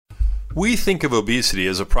We think of obesity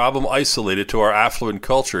as a problem isolated to our affluent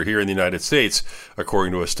culture here in the United States.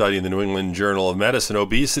 According to a study in the New England Journal of Medicine,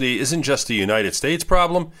 obesity isn't just a United States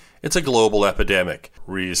problem, it's a global epidemic.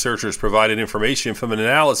 Researchers provided information from an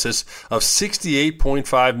analysis of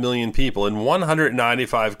 68.5 million people in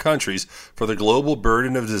 195 countries for the Global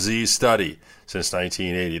Burden of Disease study. Since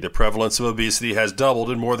 1980, the prevalence of obesity has doubled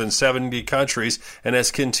in more than 70 countries and has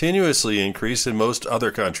continuously increased in most other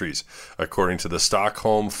countries. According to the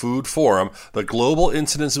Stockholm Food Forum, the global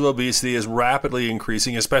incidence of obesity is rapidly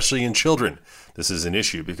increasing, especially in children. This is an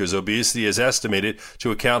issue because obesity is estimated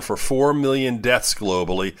to account for 4 million deaths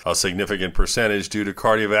globally, a significant percentage due to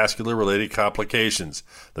cardiovascular-related complications.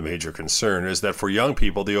 The major concern is that for young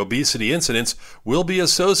people, the obesity incidence will be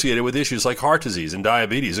associated with issues like heart disease and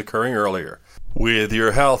diabetes occurring earlier. With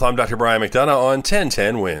your health, I'm Dr. Brian McDonough on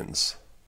 1010 Wins.